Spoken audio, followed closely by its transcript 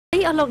អ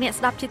ស់លោកអ្នក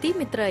ស្ដាប់ជាទី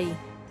មេត្រី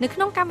នៅក្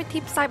នុងកម្មវិធី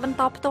ផ្សាយបន្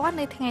តផ្ទាល់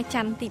នៅថ្ងៃ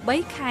ច័ន្ទទី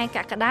3ខែក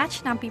ក្កដា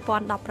ឆ្នាំ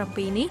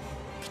2017នេះ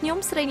ខ្ញុំ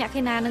ស្រីអ្នក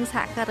ខេណានិងស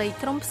ហការី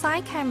ក្រុមផ្សាយ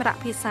ខេមរៈ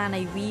ភាសា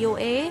នៃ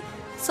VOA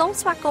សូម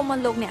ស្វាគមន៍មក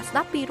លោកអ្នកស្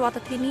ដាប់ពីរដ្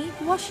ឋធានី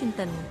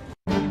Washington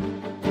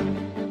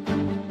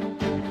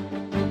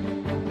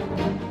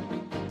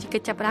ជាកិ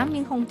ច្ចចាប់ផ្ដើម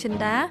នាងហុងចិន្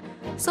តា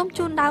សូម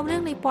ជូនដើមរឿ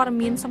ងនៃព័ត៌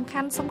មានសំខា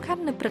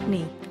ន់នៅព្រឹក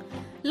នេះ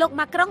លោក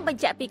ម៉ាក្រុងប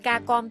ញ្ជាក់ពីការ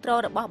គាំទ្រ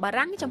របស់បា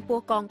រាំងចំពោះ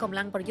កងកម្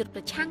លាំងប្រយុទ្ធ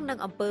ប្រឆាំងនឹង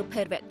អំពើ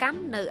ភេរវកម្ម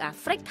នៅអា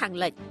ហ្វ្រិកខាង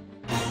លិច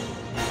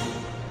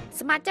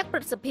សមាជិកព្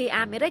រឹទ្ធសភា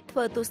អាមេរិកធ្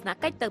វើទស្សន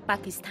កិច្ចទៅប៉ា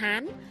គីស្ថា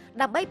ន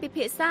ដើម្បីពិ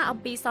ភាក្សាអំ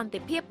ពីសន្តិ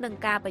ភាពនិង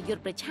ការប្រយុទ្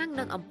ធប្រឆាំង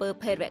នឹងអំពើ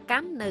ភេរវក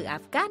ម្មនៅអា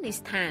ហ្វហ្គានី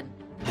ស្ថាន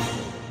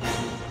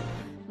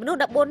មនុស្ស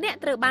14នាក់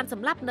ត្រូវបានស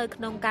ម្លាប់នៅ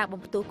ក្នុងការបំ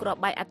ផ្ទុះគ្រាប់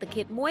បែកអត្ត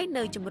ឃាតមួយ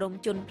នៅជំរំ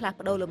ជនផ្លាស់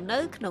ប្ដូរលំនៅ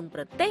ក្នុងប្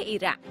រទេសអ៊ី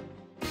រ៉ាក់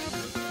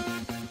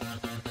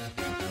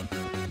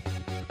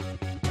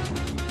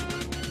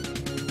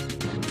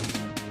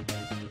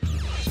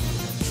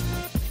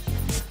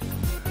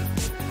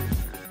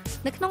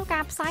នៅក្នុងកា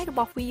រផ្សាយរប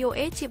ស់ VOA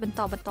ជាបន្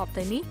ត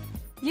ទៅនេះ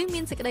យើង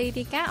មានសេចក្តី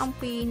រាយការណ៍អំ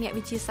ពីអ្នក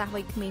វិទ្យាសាស្ត្រ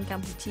វ័យក្មេងក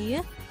ម្ពុជា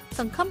ស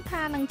ង្ឃឹម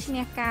ថានឹងឈ្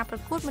នះការប្រ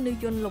កួតមនុស្ស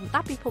យន្តលំ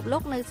ដាប់ពិភពលោ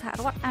កនៅសហ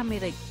រដ្ឋអាមេ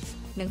រិក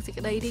និងសេច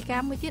ក្តីរាយកា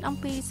រណ៍មួយទៀតអំ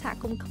ពីសហ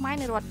គមន៍ខ្មែរ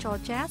នៅរដ្ឋច័រ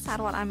ចាសហ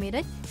រដ្ឋអាមេ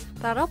រិក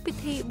ប្រារព្ធពិ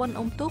ធីបុណ្យ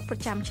អុំទូកប្រ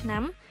ចាំឆ្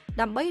នាំ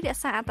ដើម្បីរ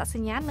ក្សាអត្តស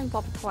ញ្ញាណនិងវ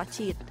ប្បធម៌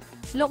ជាតិ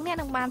លោកអ្នក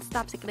នឹងបានស្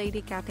ដាប់សេចក្តី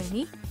រាយការណ៍ទាំង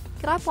នេះ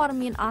ក្រោយព័ត៌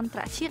មានអន្ត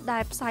រជាតិដែ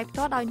លផ្សាយផ្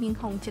ទាល់ដោយនាង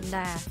ហុងចិន្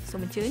តាសូ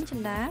មអញ្ជើញចិ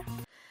ន្តា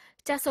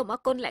ចាសសូមអរ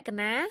គុណលក្ខ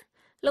ណៈ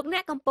លោកអ្ន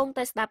កកំពុង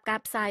តែស្ដាប់ការ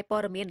ផ្សាយព័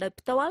ត៌មានដោយ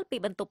ផ្ទាល់ពី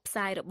បន្ទប់ផ្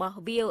សាយរបស់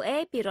VOA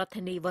ពីរដ្ឋ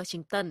ធានី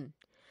Washington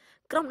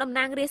ក្រុមតំ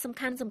ណាងរាស្ត្រសំ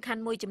ខា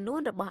ន់មួយចំនួ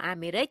នរបស់អា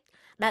មេរិក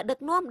ដែលដឹក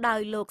នាំដោយ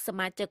លោកស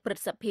មាជិកព្រឹ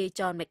ទ្ធសភា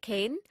John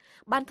McCain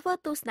បានធ្វើ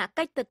ទស្សន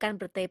កិច្ចទៅកាន់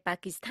ប្រទេសប៉ា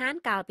គីស្ថាន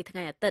កាលពីថ្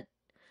ងៃអាទិត្យ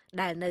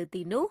ដែលនៅ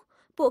ទីនោះ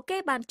ពួកគេ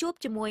បានជួប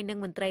ជាមួយនឹង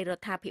មន្ត្រីរ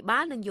ដ្ឋាភិបា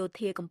លនិងយោ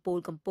ធាកម្ពុ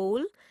ជា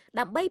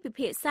ដើម្បីពិ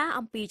ភាក្សា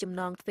អំពីចំ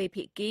ណងទ្វេ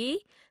ភាគី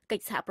កិ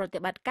ច្ចសហប្រតិ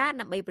បត្តិការ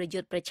ដើម្បីប្រយុ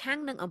ទ្ធប្រឆាំង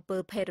នឹងអំពើ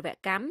ភេរវ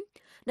កម្ម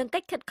និងកិ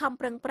ច្ចខិតខំ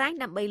ប្រឹងប្រែង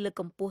ដើម្បីលើក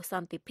កម្ពស់ស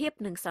ន្តិភាព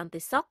និងសន្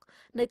តិសុខ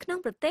នៅក្នុង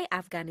ប្រទេស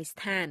អាហ្វហ្គានីស្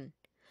ថាន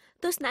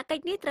ទស្សនកិ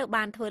ច្ចនេះត្រូវ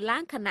បានធ្វើឡើ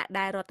ងខណៈ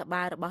ដែលរដ្ឋ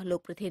បាលរបស់លោក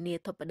ប្រធានា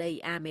ធិបតី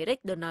អាមេរិក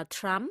Donald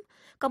Trump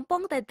កំពុ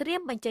ងតែត្រៀ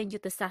មបញ្ចេញយុ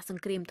ទ្ធសាស្ត្រស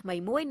ង្គ្រាមថ្មី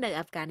មួយនៅ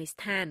អាហ្វហ្គានីស្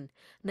ថាន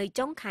នៅ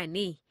ចុងខែ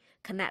នេះ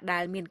ខណៈដែ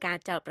លមានការ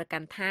ចោទប្រកា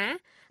ន់ថា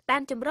ដែ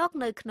នជម្រក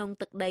នៅក្នុង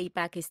ទឹកដី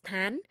ប៉ាគីស្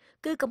ថាន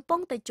គឺកំពុង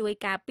តែជួយ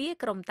ការពារ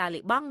ក្រុមតាលី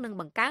បង់និង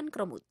បង្កើនក្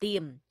រុមឧទា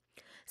ម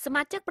ស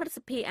មាជិកព្រឹទ្ធស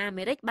ភាអា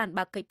មេរិកបាន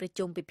បើកកិច្ចប្រ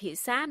ជុំពិភា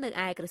ក្សានៅ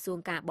ឯក្រសួង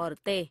ការបរ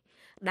ទេស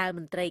ដែលម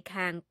ន្ត្រី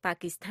ខាងប៉ា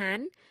គីស្ថាន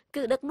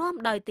គឺដឹកនាំ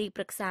ដោយទី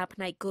ប្រឹក្សាផ្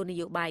នែកគោលន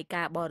យោបាយ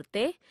ការបរ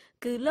ទេស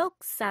គឺលោក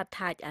សា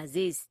ថាចអា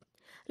ស៊ីស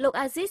លោក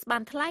អាស៊ីសបា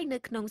នថ្លែងនៅ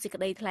ក្នុងសេច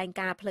ក្តីថ្លែង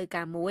ការណ៍ផ្លូវ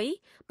ការមួយ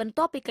បន្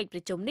ទាប់ពីកិច្ចប្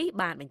រជុំនេះ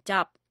បានបញ្ច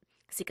ប់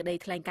សេចក្តី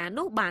ថ្លែងការណ៍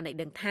នោះបានឲ្យ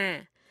ដឹងថា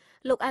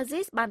លោកអាស៊ី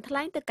សបានថ្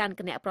លែងទៅកាន់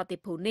គណៈប្រតិ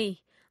ភូនេះ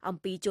អំ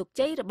ពីជោគ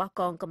ជ័យរបស់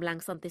កងកម្លាំង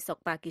សន្តិសុខ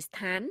ប៉ាគីស្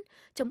ថាន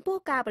ចំពោះ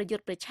ការប្រយុ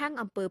ទ្ធប្រឆាំង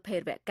អំពើភេ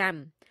រវកម្ម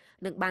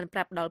និងបានប្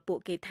រាប់ដល់ពួក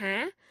គេថា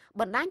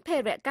បណ្ដាញភេ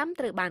រវកម្ម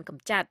ត្រូវបានក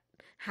ម្ចាត់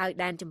ហើយ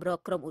ដែនជម្រក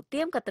ក្រុមឧ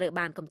ទាមក៏ត្រូវ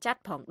បានកម្ចាត់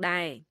ផង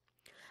ដែរ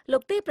លោ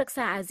កទីប្រឹក្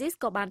សាអាស៊ីស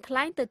ក៏បានថ្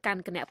លែងទៅកា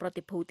ន់គណៈប្រ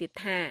តិភូទៀត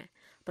ថា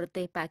ប្រ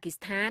ទេសប៉ាគី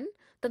ស្ថាន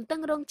ទន្ទឹ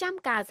ងរង់ចាំ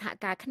ការសហ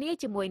ការគ្នា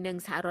ជាមួយនឹង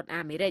សហរដ្ឋ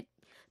អាមេរិក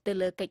ទៅ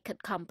លើកិច្ចខិត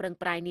ខំប្រឹង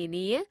ប្រែងនា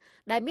នា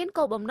ដែលមាន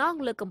គោលបំណង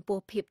លើកកម្ព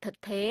ស់ភាពឋិត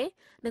ថេរ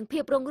និងភា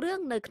ពរុងរឿង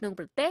នៅក្នុង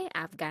ប្រទេស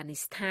អាហ្វហ្គានី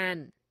ស្ថាន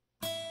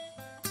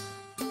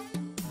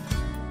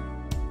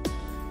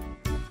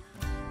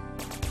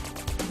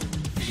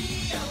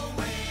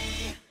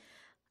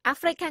អា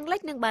ហ្វ្រិកខាងលិច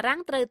និងបារាំ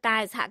ងត្រូវតែ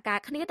សហការ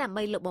គ្នាដើម្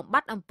បីលុបបំបា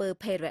ត់អំពើ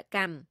ភេរវក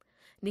ម្ម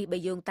នេះបើ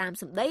យោងតាម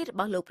សម្ដីរប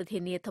ស់លោកប្រធា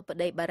នាធិប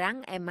តីបារាំង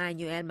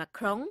Emmanuel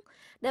Macron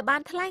ដែលបា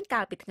នថ្លែង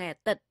កាលពីថ្ងៃអា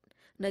ទិត្យ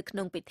នៅក្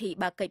នុងពិធី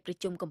បើកកិច្ចប្រ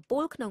ជុំកំពូ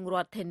លក្នុងរ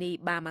ដ្ឋធានី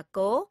បាម៉ា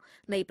កូ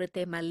នៃប្រ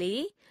ទេសម៉ាលី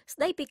ស្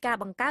ដីពីការ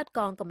បង្កើតក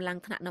ងកម្លាំង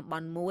ថ្នាក់តំប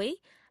ន់មួយ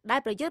ដែល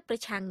ប្រយុទ្ធប្រ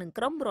ឆាំងនឹង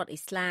ក្រុមរដ្ឋអ៊ី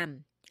ស្លាម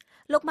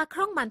លោកម៉ាក្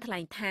រុងបានថ្លែ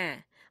ងថា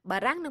បា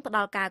រាំងនឹងផ្ដ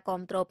ល់ការ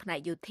គាំទ្រផ្នែក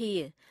យោធា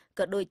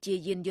ក៏ដូចជា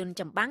យានយន្ត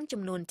ចម្បាំង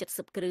ចំនួន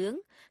70គ្រឿង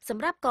ស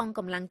ម្រាប់កងក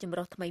ម្លាំងចម្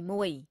រុះថ្មី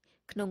មួយ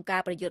ក្នុងកា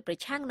រប្រយុទ្ធប្រ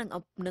ឆាំង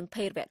នឹង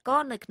ភេរវក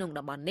ម្មនៅក្នុង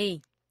តំបន់នេះ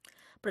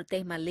ប្រទេ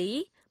សម៉ាលី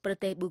ប្រ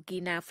ទេសប៊ូគី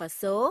ណាហ្វា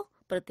សូ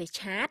ប្រទេស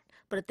ឆាត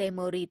ប្រទេស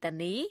ម៉ូរីតា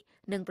នី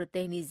និងប្រ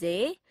ទេសនីហ្សេ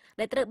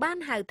ដែលត្រូវបាន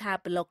ហៅថា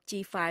ប្លុក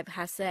G5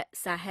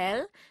 Sahel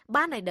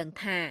បានឲ្យដឹង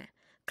ថា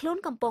ខ្លួន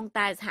កំពុង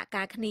តែសហ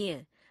ការគ្នា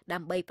ដើ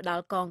ម្បីផ្ដ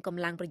ល់កងក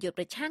ម្លាំងប្រយុទ្ធ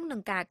ប្រឆាំងនឹ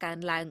ងការកើន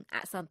ឡើងអ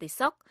សន្តិ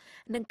សុខ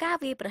និងការ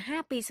វាយប្រហា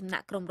រពីសំណា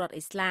ក់ក្រុមរដ្ឋ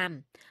អ៊ីស្លាម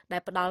ដែ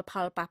លផ្ដល់ផ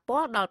លប៉ះពា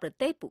ល់ដល់ប្រ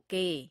ទេសពួក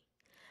គេ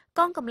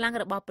កងកម្លាំង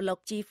របស់ប្លុក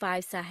G5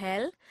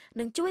 Sahel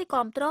នឹងជួយ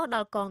គាំទ្រដ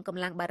ល់កងក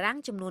ម្លាំងបារាំង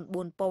ចំនួន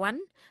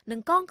 4000 និង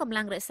កងកម្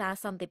លាំងរក្សា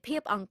សន្តិភា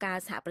ពអង្គការ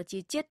សហប្រជា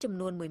ជាតិចំ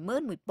នួន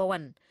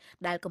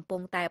 11000 ដែលកំពុ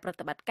ងតែប្រ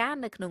តិបត្តិការ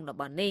នៅក្នុងតំ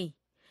បន់នេះ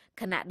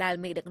ខណៈដែល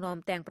មេដឹកនាំ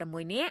ទាំង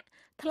6នាក់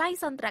ថ្លែង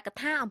សន្ទរក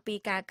ថាអំពី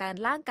ការកើន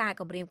ឡើងការ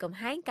គំរាមកំ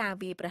ហែងការ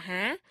វាយប្រ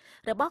ហារ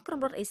របស់ក្រុម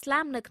រដ្ឋអ៊ីស្លា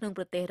មនៅក្នុង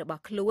ប្រទេសរប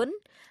ស់ខ្លួន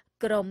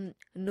ក្រុម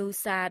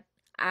Nusrat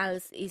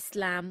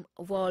Al-Islam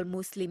Wal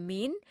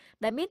Muslimin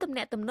ដែលមានទំ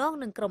នាក់ទំនង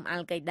នឹងក្រុម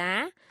Al-Qaeda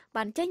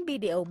បានចេញវី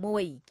ដេអូមួ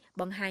យ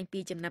បង្ហាញពី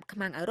ចំណាប់ខ្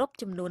មាំងអឺរ៉ុប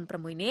ចំនួន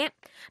6នាក់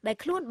ដែល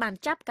ខ្លួនបាន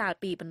ចាប់កាល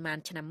ពីប្រមាណ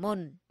ឆ្នាំមុន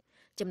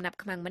ចំណាប់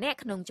ខ្មាំងម្នាក់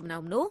ក្នុងចំណោ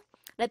មនោះ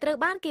ដែលត្រូវ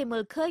បានគេមើ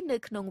លឃើញនៅ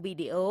ក្នុងវី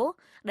ដេអូ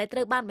ដែលត្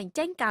រូវបានបញ្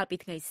ចេញកាលពី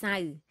ថ្ងៃសៅ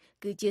រ៍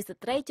គឺជាស្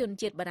ត្រីជន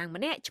ជាតិបារាំង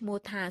ម្នាក់ឈ្មោះ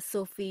ថា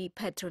Sophie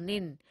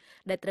Petronin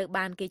ដែលត្រូវ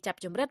បានគេចាប់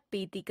ចម្រិត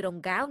ពីទីក្រុង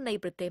ហ្គាវនៃ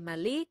ប្រទេសម៉ា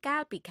លីកា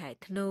លពីខែ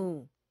ធ្នូ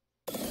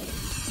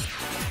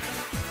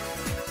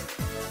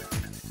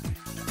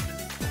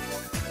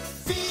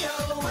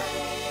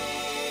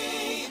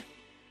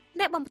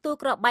អ្នកបំផ្ទុះ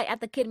គ្រាប់បែកអ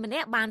ត្តឃាតម្នា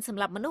ក់បានសម្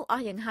លាប់មនុស្សអ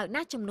ស់យ៉ាងហោច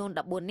ណាស់ចំនួន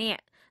14នា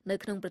ក់នៅ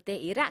ក្នុងប្រទេស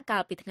អ៊ីរ៉ាក់កា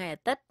លពីថ្ងៃអា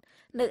ទិត្យ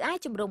នៅឯ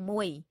ជំរំ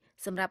មួយ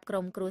សម្រាប់ក្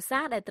រុមគ្រួសា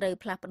រដែលត្រូវ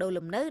ផ្លាស់ប្តូរ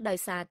លំនៅដោយ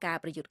សារការ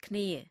ប្រយុទ្ធគ្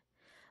នា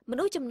ម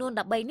នុស្សចំនួន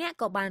13នាក់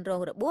ក៏បានរ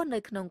ងរបួសនៅ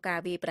ក្នុងការ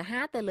វាយប្រហា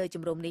រទៅលើ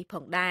ជំរំនេះផ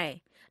ងដែរ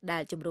ដែ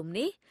លជំរំ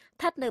នេះ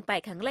ស្ថិតនៅប៉ែ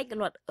កខាងលិច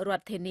រ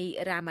ដ្ឋធានី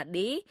រ៉ាម៉ា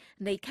ឌី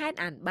នៃខេត្ត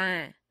អានបា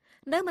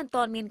នៅមិន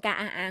ទាន់មានការ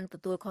អះអាងទ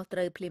ទួលខុសត្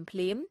រូវភ្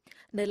លាមៗ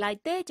នៅឡើយ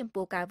ទេចំ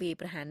ពោះការវាយ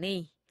ប្រហារនេះ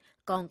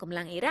កងកម្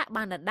លាំងអ៊ីរ៉ាក់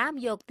បានដណ្ដើម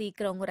យកទី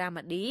ក្រុងរ៉ា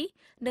ម៉ាឌី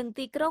និង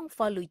ទីក្រុងហ្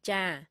វ៉លូ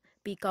ចា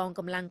ពីកងក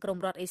ម្លាំងក្រុម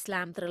រដ្ឋអ៊ីស្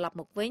លាមត្រឡប់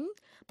មកវិញ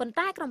ប៉ុន្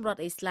តែក្រុមរដ្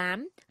ឋអ៊ីស្លាម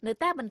នៅ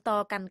តែបន្ត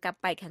កាន់កាប់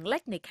ប៉ែកខាងលិ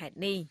ចនៃខេត្ត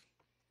នេះ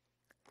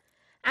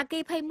អគ្គី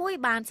ភ័យមួយ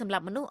បានសម្លា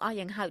ប់មនុស្សអស់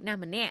យ៉ាងហោចណា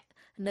ស់ម្នាក់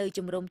នៅ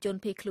ជំរំជន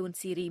ភៀសខ្លួន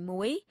ស៊ីរី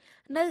មួយ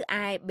នៅ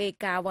ឯបេ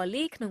កាវ៉ា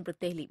លីក្នុងប្រ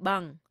ទេសលីប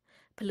ង់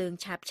ភ្លើង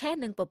ឆាបឆេះ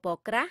និងពពក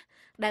ក្រាស់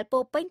ដែលពោ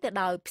ពេញទៅ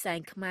ដោយផ្សែង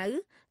ខ្មៅ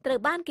ត្រូវ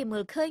បានគេមើ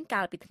លឃើញ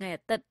កាលពីថ្ងៃ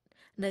អាទិត្យ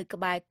នៅក្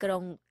បែរក្រុ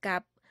ងកា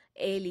ប់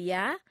អេលី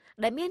យ៉ា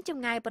ដែលមានច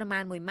ម្ងាយប្រមា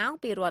ណ1ម៉ោង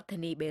ពីរដ្ឋធា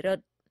នីបេរុត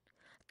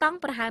តង់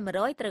ប្រហែល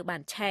100ត្រូវបា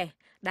នឆេះ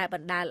ដែលប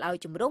ណ្ដាលឲ្យ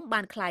ជំរំ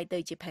បានคล้ายទៅ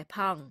ជាផេះផ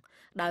ង់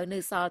ដោយនៅ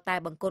សល់តែ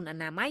បង្គន់អ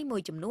នាម័យមួ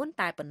យចំនួន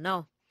តែប៉ុណ្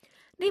ណោះ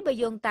នេះបើ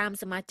យោងតាម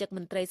សមាជិកម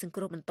ន្ត្រីសង្គ្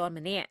រោះបន្ទាន់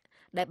ម្នាក់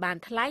ដែលបាន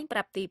ថ្លែងប្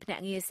រាប់ទីភ្នា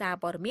ក់ងារសារ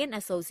ព័ត៌មាន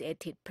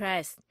Associated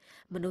Press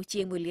មនុស្ស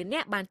ជាង1លាន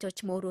នាក់បានចុះ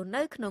ឈ្មោះរស់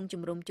នៅក្នុង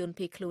ជំរំជន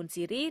ភៀសខ្លួន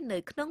ស៊ីរីនៅ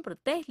ក្នុងប្រ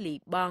ទេសលី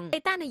បង់ឯ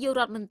កនាយក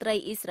រដ្ឋមន្ត្រី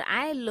អ៊ីស្រា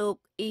អែលលោក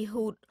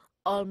Ehud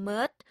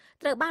Olmert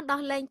ត្រូវបាន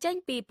ដោះលែងចេញ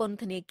ពីពន្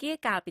ធនាគារ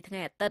កាលពីថ្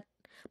ងៃអាទិត្យ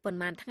ប៉ុន្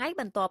មានថ្ងៃ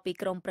បន្ទាប់ពី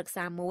ក្រុមប្រឹក្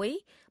សាមួយ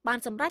បាន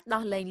សម្រេច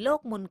ដោះលែងលោក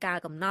មុនកាល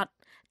កំណត់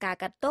ការ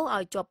កាត់ទោស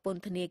ឲ្យជាប់ព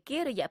ន្ធនាគា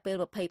ររយៈពេល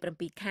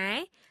27ខែ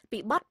ពី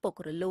បទពុក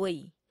រលួយ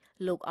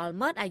លោក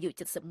Olmert អាយុ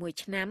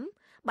71ឆ្នាំ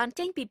បាន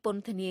ចេញពីព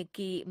ន្ធនា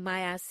គារ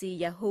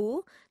Mayasiyahu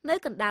នៅ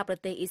កណ្ដាលប្រ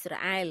ទេសអ៊ីស្រា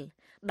អែល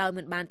ដោយ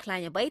មិនបានថ្លែ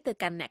ងអ្វីទៅ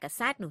កាន់អ្នកកា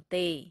សែតនោះ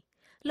ទេ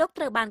លោក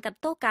ត្រូវបានកាត់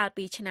ទោសកាល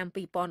ពីឆ្នាំ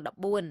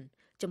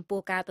2014ចំពោះ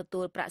ការទ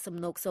ទួលប្រាក់សំ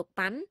ណូកសូក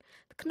ប៉ាន់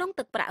ក្នុង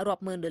ទឹកប្រាក់រា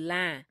ប់ម៉ឺនដុល្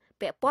លារ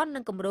ពាក់ព័ន្ធនឹ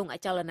ងគម្រោងអ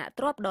ចលន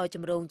ទ្រព្យដ៏ច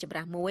ម្រូងចម្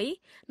រាសមួយ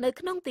នៅ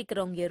ក្នុងទីក្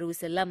រុងយេរូ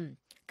សាឡឹម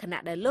ខណៈ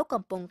ដែលលោក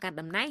កំពុងកាន់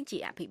តំណែងជា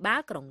អភិបាល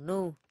ក្រុង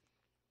នោះ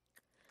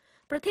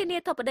ប្រធានា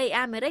ធិបតី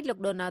អាមេរិកលោក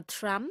Donald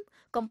Trump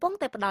កំពុង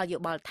តែផ្ដល់យោ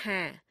បល់ថា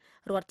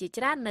រដ្ឋជា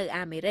ច្រើននៅ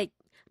អាមេរិក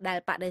ដែល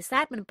បដិសេ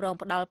ធមិនព្រម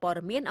ផ្ដល់ព័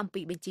ត៌មានអំ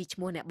ពីបញ្ជីឈ្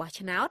មោះអ្នកបោះ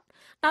ឆ្នោត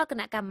ដល់គ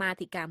ណៈកម្មា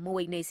ធិការមួ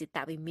យនៃសិត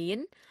វិមាន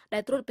ដែ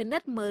លត្រួតពិនិ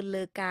ត្យមើល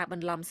លើការប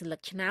ន្លំសន្លឹ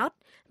កឆ្នោត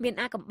មាន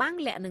អាកំបាំង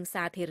លាក់នឹង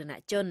សាធារណ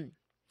ជន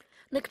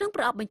នៅក្នុង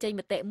ប្រអប់បញ្ចេញ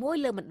មតិមួយ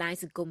លើបណ្ដាញ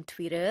សង្គម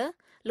Twitter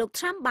លោក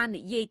Trump បាន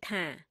និយាយ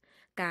ថា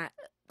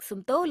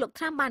លោក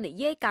Trump បាននិ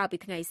យាយកាលពី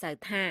ថ្ងៃសៅ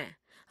រ៍ថា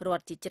រ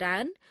ដ្ឋជាច្រើ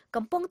ន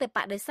កំពុងតែប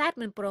ដិសេធ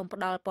មិនព្រមផ្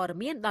ដល់ព័ត៌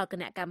មានដល់គ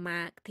ណៈកម្មា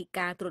ធិ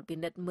ការត្រួតពិ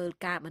និត្យមើល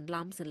ការបន្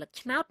លំសន្លឹក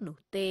ឆ្នោតនោះ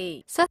ទេ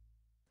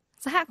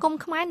សហគមន៍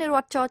ខ្មែរនៅរ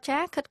ដ្ឋចរចា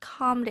ខិត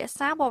ខំរក្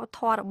សាវប្ប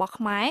ធម៌របស់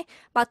ខ្មែរ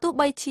បើទោះ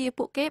បីជា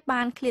ពួកគេ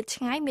បានឃ្លាត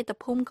ឆ្ងាយមាតុ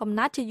ភូមិកំ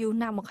ណើតជាយូរ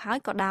ណាស់មកហើយ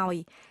ក៏ដោយ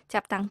ចា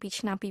ប់តាំងពី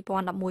ឆ្នាំ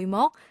2011ម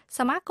កស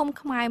មាគម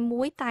ខ្មែរ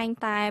មួយតែង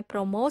តែប្រ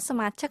មូលស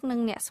មាជិកនិង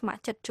អ្នកស្ម័គ្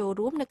រចិត្តចូល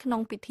រួមនៅក្នុ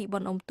ងពិធីបុ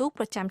ណ្យអុំទូក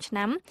ប្រចាំឆ្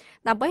នាំ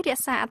ដើម្បីរ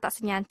ក្សាអត្តស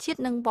ញ្ញាណជាតិ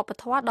និងវប្ប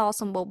ធម៌ដ៏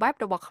សម្បូរបែប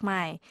របស់ខ្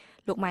មែរ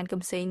លោកម៉ែន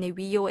កំសែងនៃ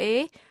VOA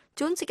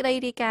ជួនសេចក្តី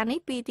រាយការណ៍នេះ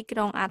ពីទីក្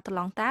រុងអាត្ល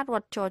ង់តារ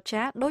ដ្ឋចរ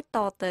ចាដូចត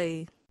ទៅ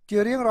ជា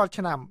រៀងរាល់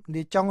ឆ្នាំ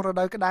នាចុងរ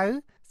ដូវក្តៅ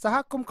សហ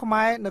គមន៍ខ្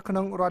មែរនៅក្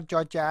នុងរដ្ឋច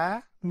រចា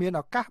មាន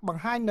ឱកាសប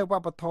ង្ហាញនូវវ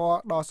ប្បធម៌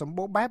ដ៏សម្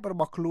បូរបែបរ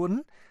បស់ខ្លួន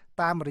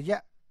តាមរយៈ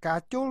ការ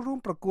ចូលរួម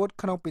ប្រកួត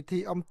ក្នុងពិធី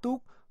អុំទូក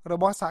រ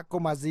បស់សហគ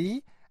មន៍អាស៊ី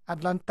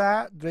Atlanta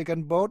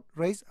Dragon Boat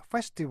Race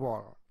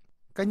Festival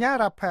កញ្ញា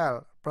Raphael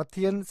ប្រ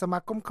ធានសមា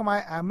គមខ្មែរ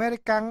អាមេរិ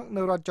កាំង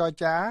នៅរដ្ឋចរ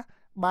ចា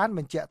បានប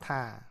ញ្ជាក់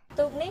ថា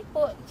ទូកនេះ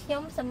ពួកខ្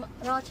ញុំ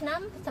រាល់ឆ្នាំ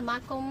សមា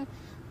គម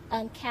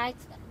ខេត្ត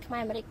ខ្មែ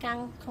រអាមេរិកាំង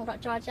ក្នុងរដ្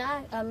ឋចរចា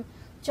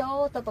ចូល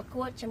ទៅប្រ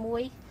កួតជាមួ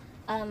យ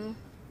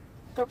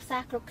គ្រប់សា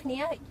សគ្រប់គ្នា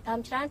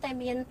ច្រើនតែ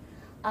មាន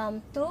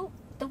ទូ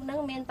កនឹង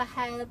មានប្រ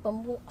ហែល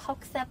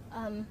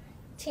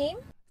60 team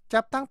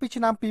ចាប់តាំងពី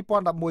ឆ្នាំ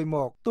2011ម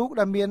កទូក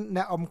ដែលមាន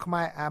អ្នកអុំខ្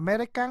មែរអាមេ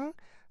រិកាំង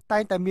តែ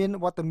ងតែមាន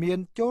វត្តមាន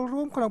ចូល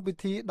រួមក្នុងពិ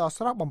ធីដ៏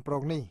ស្រស់បំព្រ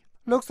ងនេះ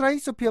លោកស្រី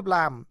សុភាព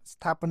ឡាមស្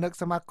ថាបនិក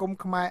សមាគម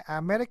ខ្មែរអា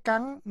មេរិកាំ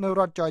ងនៅ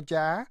រដ្ឋចរ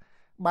ចា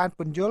បានព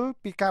ន្យល់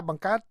ពីការប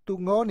ង្កើតទូក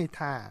ងនេះ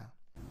ថា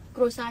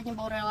គ្រួសារខ្ញុំ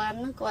បូរ៉ាឡាន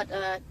គាត់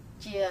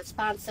ជា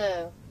sponsor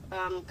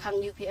ខាង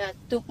UPS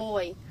ទូកមួ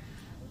យ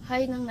ហើ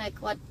យនឹងតែ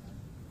គាត់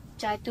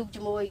ចាយទូក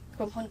ជាមួយ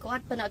ក្រុមហ៊ុនគា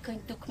ត់ប៉ុន្តែអត់ឃើញ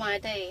ទូកខ្មែរ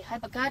ទេហើយ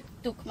បង្កើត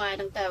ទូកខ្មែរ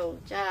ហ្នឹងទៅ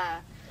ចា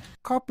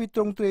ខុសពីទ្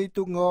រង់ទ្រាយ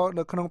ទូកង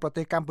នៅក្នុងប្រ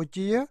ទេសកម្ពុ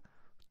ជា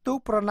ទូក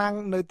ប្រណាំង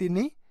នៅទី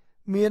នេះ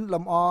មានល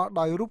ម្អ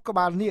ដោយរូបក្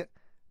បាលនាគ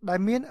ដែល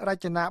មានរ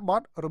ចនាប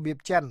ថរបៀប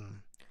ចិន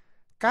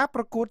ការ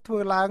ប្រកួតធ្វើ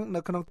ឡើងនៅ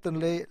ក្នុងទ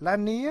ន្លេឡា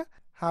នី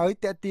ហើយ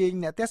ទាក់ទាញ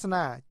អ្នកទស្ស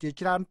នាជា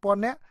ច្រើនពា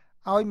ន់នាក់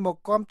ឲ្យមក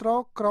គាំទ្រ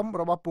ក្រុម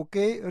របស់ពួក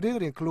គេរៀង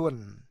ៗខ្លួន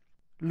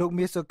លោក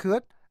មាសសុខឿ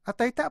តអ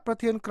តីតប្រ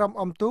ធានក្រុម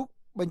អុំទូក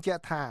បញ្ជា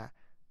ក់ថា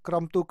ក្រុ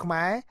មទូកខ្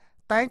មែរ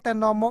តែងតែ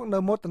នាំមកនៅ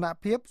មោទន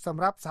ភាពស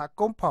ម្រាប់សហ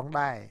គមន៍ផង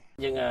ដែរ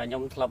យើងខ្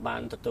ញុំធ្លាប់បា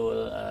នទទួល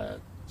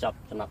ចប់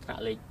ចំណាត់ថ្នា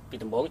ក់លេខពី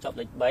ដំបូងចប់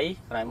លេខ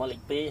3ក្រោយមកលេខ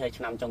2ហើយ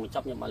ឆ្នាំចុងបញ្ច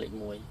ប់ខ្ញុំបានលេខ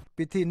1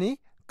ពិធីនេះ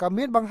ក៏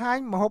មានបង្ហាញ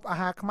ម្ហូបអា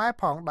ហារខ្មែរ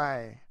ផងដែរ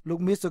លោក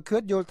មាសសុខឿ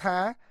តយល់ថា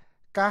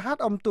ការហា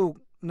ត់អុំទូក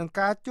និង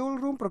ការចូល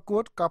រួមប្រកួ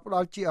តក៏ផ្ដ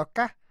ល់ជាឱ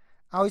កាស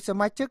ឲ្យស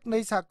មាជិកនៃ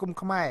សហគមន៍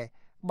ខ្មែរ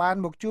បាន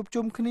មកជួប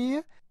ជុំគ្នា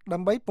ដើ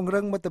ម្បីពង្រឹ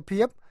ងមិត្ត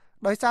ភាព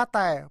ដោយសារ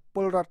តែព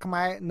លរដ្ឋខ្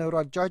មែរនៅរ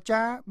ដ្ឋ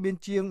Georgia មាន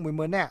ជាង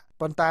 10000 នាក់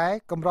ប៉ុន្តែ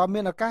កម្រមា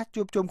នឱកាស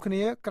ជួបជុំគ្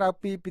នាក្រៅ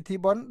ពីពិធី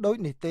បុណ្យដូច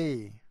នេះទេ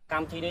ក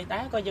ម្មវិធីនេះដែ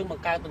រក៏យើងប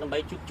ង្កើតដើម្បី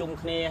ជួបជុំ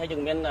គ្នាហើយយើ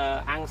ងមាន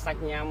អាំងសា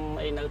ច់ញ៉ាំ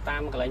អីនៅតា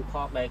មកន្លែងផ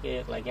បដែលគេ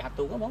កន្លែងគេហាត់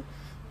ទូកហ្នឹងបង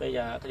ពេល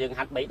យើង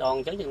ហាត់3ដង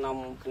អញ្ចឹងយើងនាំ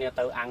គ្នា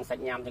ទៅអាំងសា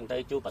ច់ញ៉ាំទាំងទៅ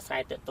ជួបប្រសែ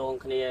តតាក់ទង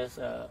គ្នា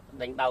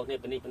ដេញដោលគ្នា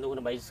ពីនេះពីនោះ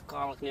ដើម្បីស្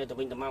គាល់គ្នាទៅ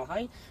វិញទៅមកហើ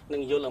យនឹ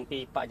ងយល់អំពី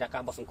បរិយាកា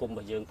សរបស់សង្គមរប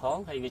ស់យើងផង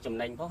ហើយវាចំ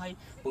ណេញផងហើយ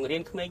បង្រៀ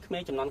នក្មេង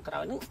ៗចំនួនក្រោ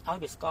យហ្នឹងឲ្យ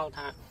វាស្គាល់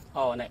ថា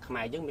អ្នកខ្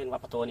មែរយើងមានវ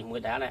ប្បធម៌នេះមួយ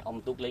ដែរអុំ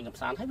ទូកលេងកម្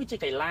សាន្តហើយវាជា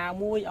កីឡា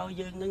មួយឲ្យ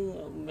យើងនឹង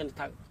មាន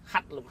ថាហា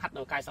ត់លំហាត់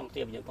នៅកាយសម្ប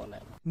ទារបស់យើងផងដែ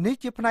រនេះ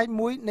ជាផ្នែក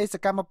មួយនៃស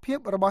កម្មភាព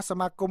របស់ស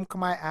មាគមខ្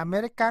មែរអាមេ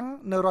រិកាំង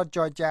នៅរដ្ឋ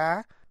Georgia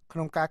ក្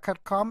នុងការខិត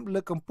ខំលើ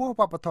កកម្ពស់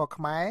វប្បធម៌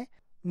ខ្មែរ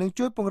និង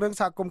ជួយពង្រឹង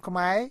សហគមន៍ខ្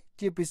មែរ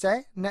ជាពិសេស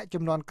អ្នក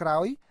ជំនាន់ក្រោ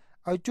យ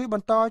ឲ្យជួយប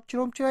ន្តជ្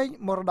រោមជ្រែង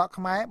មរតក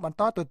ខ្មែរបន្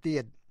តទៅទៀ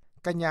ត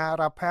កញ្ញា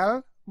រ៉ាផែល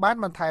បាន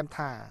បន្ថែម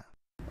ថា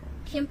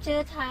ខ្ញុំជឿ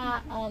ថា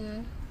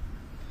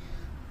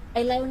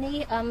ឥឡូវនេះ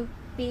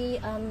ពី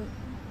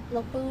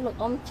លោកពូលោក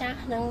អ៊ំចាស់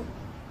និង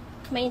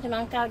ក្មេងជំនា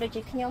ន់ក្រោយដូច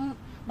ជាខ្ញុំ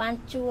បាន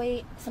ជួយ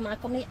សមា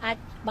គមនេះអាច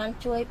បាន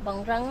ជួយប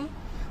ង្រឹង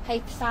ហើយ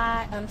ផ្សា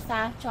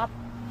រជាប់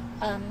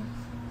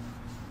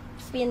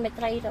ស្ពានមេ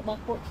ត្រីរប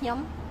ស់ពួកខ្ញុំ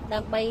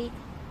ដើម្បី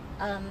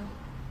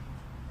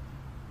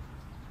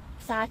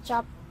ផ្សារជា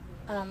ប់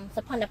ស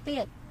ភនភា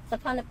ព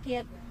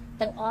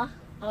ទាំងអស់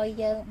ឲ្យ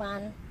យើងបា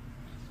ន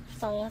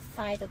សរ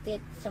សៃទៅទៀត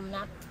សម្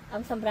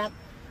រាប់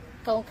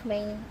កូនក្មេ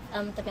ង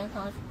ទៅទាំង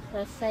រ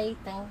ស័យ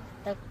ទាំង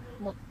ទៅ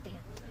មុខទៀត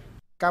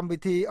កម្មវិ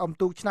ធីអុំ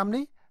ទូកឆ្នាំ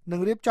នេះនឹ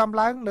ងរៀបចំ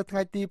ឡើងនៅថ្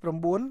ងៃទី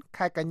9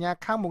ខែកញ្ញា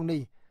ខាងមុខ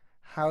នេះ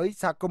ហើយ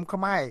សហគមន៍ខ្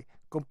មែរ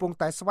កំពុង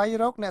តែស្វែង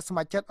រកអ្នកស្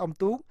ម័គ្រចិត្តអុំ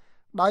ទូក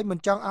ដោយមិន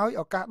ចង់ឲ្យ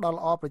ឱកាសដ៏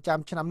ល្អប្រចាំ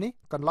ឆ្នាំនេះ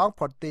កន្លង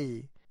ផុតទេ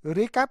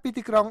រាយការណ៍ពី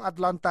ទីក្រុង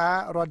Atlanta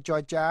រដ្ឋ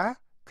Georgia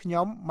ខ្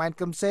ញុំម៉ែន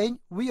កឹមសេង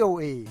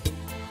VOA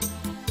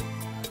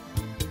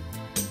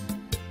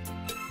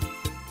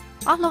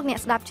អស់លោកអ្នក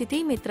ស្ដាប់ជាទី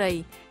មេត្រី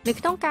នៅ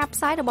ក្នុងការផ្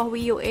សាយរបស់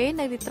VOA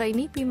នៅរាត្រី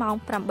នេះពីម៉ោង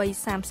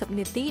 8:30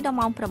 នាទីដល់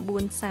ម៉ោង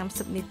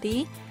 9:30 នាទី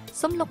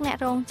សូមលោកអ្នក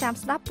រងចាំ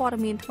ស្ដាប់ព័ត៌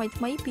មានថ្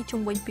មីៗពី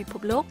ជុំវិញពិភ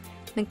ពលោក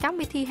និងកម្ម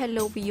វិធី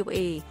Hello VOA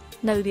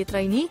នៅរាត្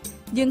រីនេះ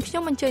យើងខ្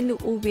ញុំអញ្ជើញលោក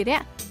អ៊ូវី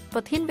រៈប្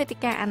រធានវេទិ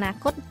កាអនា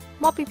គត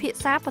មកពិភាក្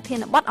សាប្រធាន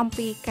បទអំ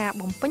ពីការ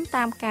បំពេញ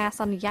តាមការ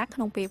សន្យាក្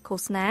នុងពេលឃោ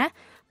សនា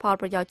ផល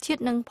ប្រយោជន៍ជា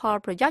តិនិងផល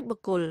ប្រយោជន៍បុ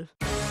គ្គល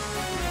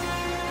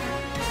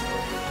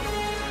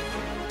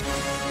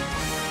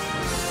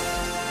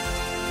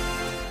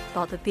ត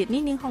ទៅទៀត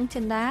នេះនាងហុង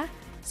ចិន្តា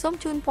សូម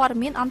ជូនព័ត៌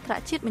មានអន្តរ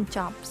ជាតិបញ្ច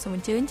ប់សូមអ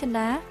ញ្ជើញចិន្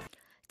តា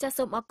ចាស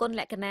សូមអរគុណ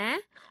លក្ខណា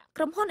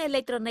ក្រុមហ៊ុនអេឡិ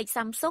ចត្រូនិក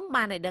Samsung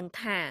បានឲ្យដឹង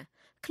ថា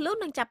ខ្លួន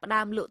នឹងចាប់ផ្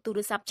ដើមលក់ទូរ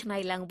ស័ព្ទឆ្នៃ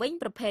ឡើងវិញ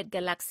ប្រភេទ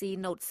Galaxy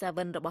Note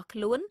 7 របស់ខ្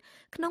លួន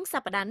ក្នុងស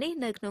ប្តាហ៍នេះ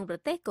នៅក្នុងប្រ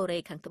ទេសកូរ៉េ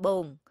ខាងត្បូ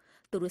ង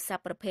ទូរស័ព្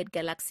ទប្រភេទ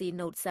Galaxy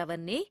Note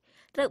 7 នេះ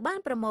ត្រូវបាន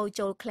ប្រមូល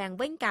ចូលឃ្លាំង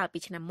វិញកាលពី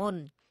ឆ្នាំមុន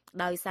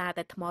ដោយសារ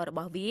តែថ្មរប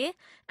ស់វា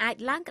អាច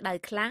ឡើងក្តៅ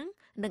ខ្លាំង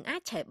និងអា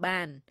ចឆេះបា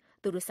ន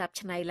ទូរស័ព្ទ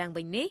ឆ្នៃឡើង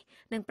វិញនេះ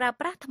នឹងប្រើ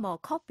ប្រាស់ថ្ម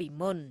ខុសពី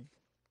មុន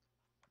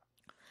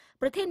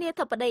ប្រធានា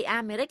ធិបតីអា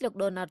មេរិកលោក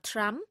Donald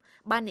Trump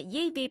បាននិ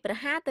យាយវាយប្រ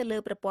ហារទៅលើ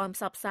ប្រព័ន្ធ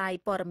ផ្សព្វផ្សាយ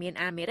ព័ត៌មាន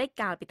អាមេរិក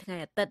កាលពីថ្ងៃ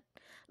អាទិត្យ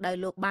ដោយ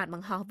លោកបានប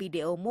ង្ហោះវី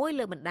ដេអូមួយ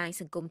លើបណ្ដាញ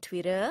សង្គម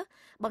Twitter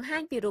បង្ហា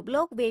ញពីរូប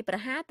លោកវាយប្រ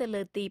ហារទៅ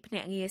លើទីភ្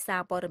នាក់ងារសា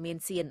រព័ត៌មាន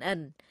CNN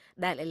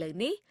ដែលឥឡូវ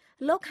នេះ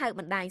លោកហៅ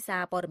បណ្ដាញសា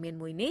រព័ត៌មាន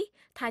មួយនេះ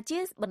ថាជា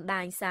បណ្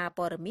ដាញសារ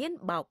ព័ត៌មាន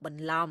បោកប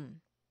ន្លំ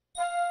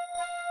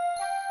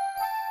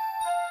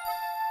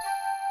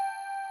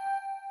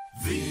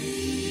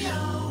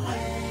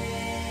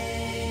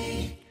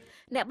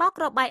អ្នកបោក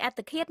គ្រាប់បែកអត្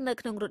តឃាតនៅ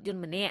ក្នុងរថយន្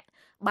តម្នាក់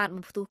បាន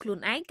បំផ្ទុះខ្លួន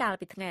ឯងកាល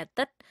ពីថ្ងៃអា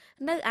ទិត្យ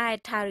នៅឯ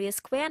Tahrir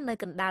Square នៅ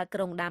កណ្ដាលក្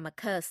រុង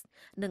Damascus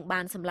និងបា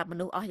នសម្លាប់ម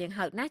នុស្សអស់យ៉ាង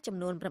ហោចណាស់ចំ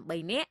នួន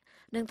8នាក់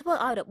និងធ្វើ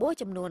ឲ្យរបួស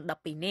ចំនួន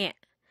12នាក់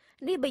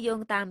នេះបើយោង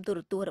តាមទូរ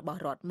ទស្សន៍របស់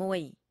រដ្ឋមួយ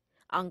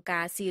អង្គកា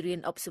រ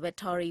Syrian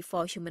Observatory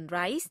for Human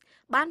Rights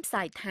បានផ្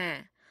សាយថា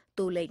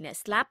តួលេខអ្នក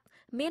ស្លាប់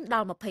មានដ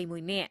ល់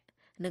21នាក់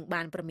និង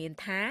បានប្រមាន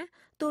ថា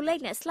តួលេខ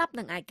អ្នកស្លាប់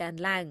នឹងអាចកើន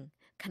ឡើង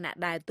ខណៈ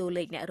ដែលតួ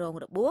លេខអ្នករង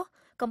របួស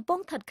កំពុង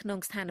ស្ថិតក្នុង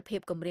ស្ថានភា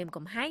ពគំរាម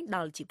កំហែងដ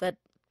ល់ជីវិត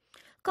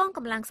កងក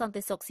ម្លាំងសន្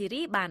តិសុខស៊ី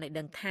រីបានឲ្យ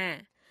ដឹងថា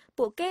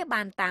ពួកគេ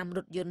បានតាមរ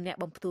ថយន្តអ្នក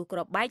បំផ្ទុះគ្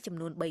រាប់បែកចំ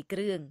នួន3គ្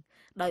រឿង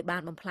ដោយបា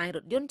នបំផ្លាញរ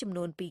ថយន្តចំ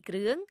នួន2គ្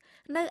រឿង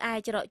នៅឯ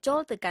ច្រកចូល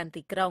ទៅកាន់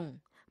ទីក្រុង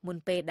មុន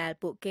ពេលដែល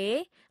ពួកគេ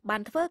បា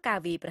នធ្វើការ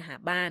វាយប្រហារ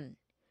បាន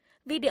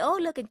វីដេអូ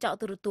លើកញ្ចក់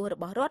ទូរទស្សន៍រ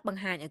បស់រដ្ឋប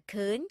ង្ហាញឲ្យ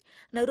ឃើញ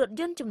នៅរថ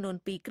យន្តចំនួន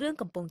2គ្រឿង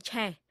កំពុង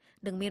ឆេះ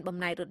និងមានបំ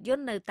ណែករថយ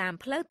ន្តនៅតាម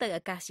ផ្លូវទៅ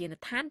អាកាសយាន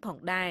ដ្ឋានផង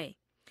ដែរ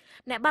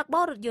អ្នកបើកប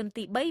ររថយន្ត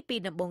ទី3ពី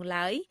ដំបង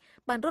ឡើយ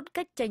បានរត់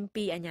គេចចេញ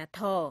ពីអាជ្ញា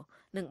ធរ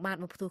និងបាន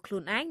មកផ្ទុះខ្លួ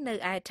នឯងនៅ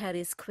ឯ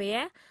Tahrir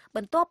Square ប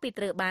ន្ទាប់ពី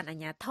ត្រូវបានអា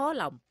ជ្ញាធរ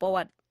ឡោមព័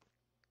ទ្ធ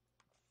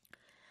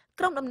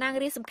ក្រុមតំណាង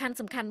រាស្ត្រ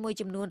សំខាន់ៗមួយ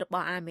ចំនួនរប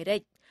ស់អាមេរិ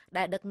ក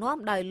ដែលដឹកនាំ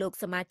ដោយលោក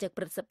សមាជិក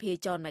ព្រឹទ្ធសភា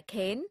John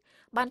McCain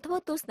បានធ្វើ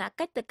ទស្សន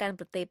កិច្ចទៅកាន់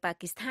ប្រទេសប៉ា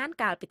គីស្ថាន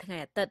កាលពីថ្ងៃ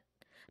អាទិត្យ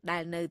ដែ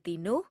លនៅទី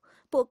នោះ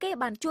ពួកគេ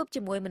បានជួប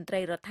ជាមួយមន្ត្រី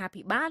រដ្ឋា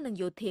ភិបាលនិង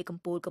យោធាក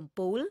ម្ពុជា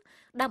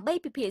ដើម្បី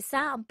ពិភាក្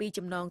សាអំពី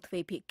ចំណងទ្វេ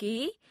ភាគី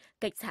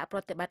កិច្ចសហប្រ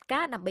តិបត្តិ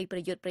ការដើម្បីប្រ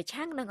យុទ្ធប្រ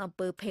ឆាំងនឹងអំ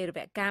ពើភេរវ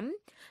កម្ម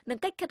និង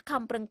កិច្ចខិត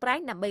ខំប្រឹងប្រែង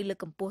ដើម្បីលើក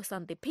កម្ពស់ស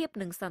ន្តិភាព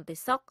និងសន្តិ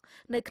សុខ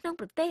នៅក្នុង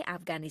ប្រទេសអា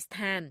ហ្វហ្គានីស្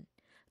ថាន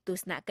ទ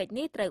ស្សនកិច្ច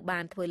នេះត្រូវបា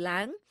នធ្វើ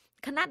ឡើង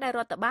ខណៈដែលរ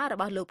ដ្ឋបាលរ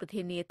បស់លោកប្រ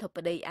ធានាធិប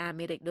តីអា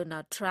មេរិក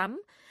Donald Trump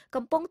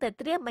កំពុងតែ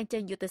ត្រៀមបញ្ចេ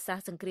ញយុទ្ធសាស្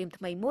ត្រសង្គ្រាម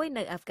ថ្មីមួយ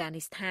នៅអាហ្វហ្គា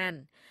នីស្ថាន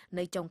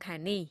នៅចុងខែ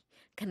នេះ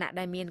ខណៈ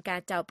ដែលមានកា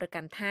រចោទប្រ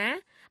កាន់ថា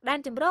ដែន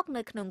ជម្រក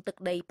នៅក្នុងទឹក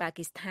ដីប៉ា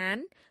គីស្ថាន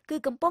គឺ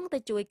កំពុងតែ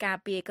ជួយការ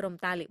ពារក្រុម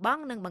តាលីប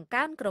ង់និងបង្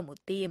កើនក្រុមឧ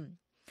ទាម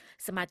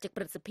សមាជិក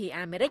ព្រឹទ្ធសភា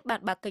អាមេរិកបា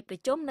នបើកកិច្ចប្រ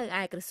ជុំនៅ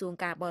ឯក្រសួង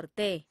ការបរ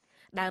ទេស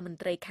ដែលមន្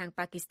ត្រីខាង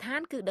ប៉ាគីស្ថា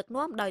នគឺដឹក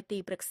នាំដោយទី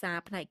ប្រឹក្សា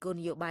ផ្នែកគោល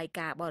នយោបាយ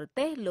ការបរ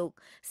ទេសលោក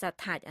សា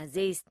ថាចអា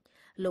ស៊ីស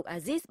លោកអា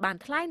ស៊ីសបាន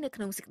ថ្លែងនៅ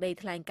ក្នុងសេចក្តី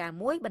ថ្លែងការណ៍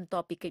មួយបន្ទា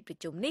ប់ពីកិច្ចប្រ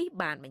ជុំនេះ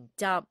បានបញ្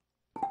ចប់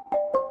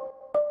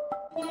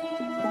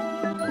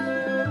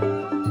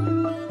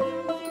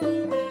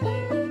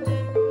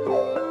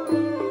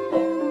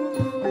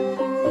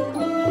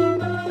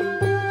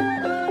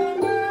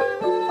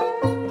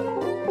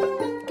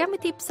កម្មវិ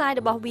ធីផ្សាយ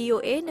របស់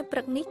VOA នៅព្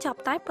រឹកនេះចប់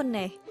តែប៉ុណ្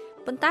ណេះ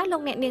ប៉ុន្តែលោ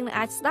កអ្នកនាង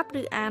អាចស្ដាប់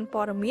ឬអាន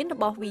ព័ត៌មានរ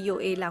បស់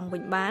VOA ឡើងវិ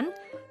ញបាន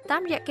តា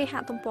មរយៈគេហ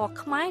ទំព័រ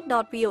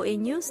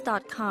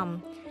khmer.voanews.com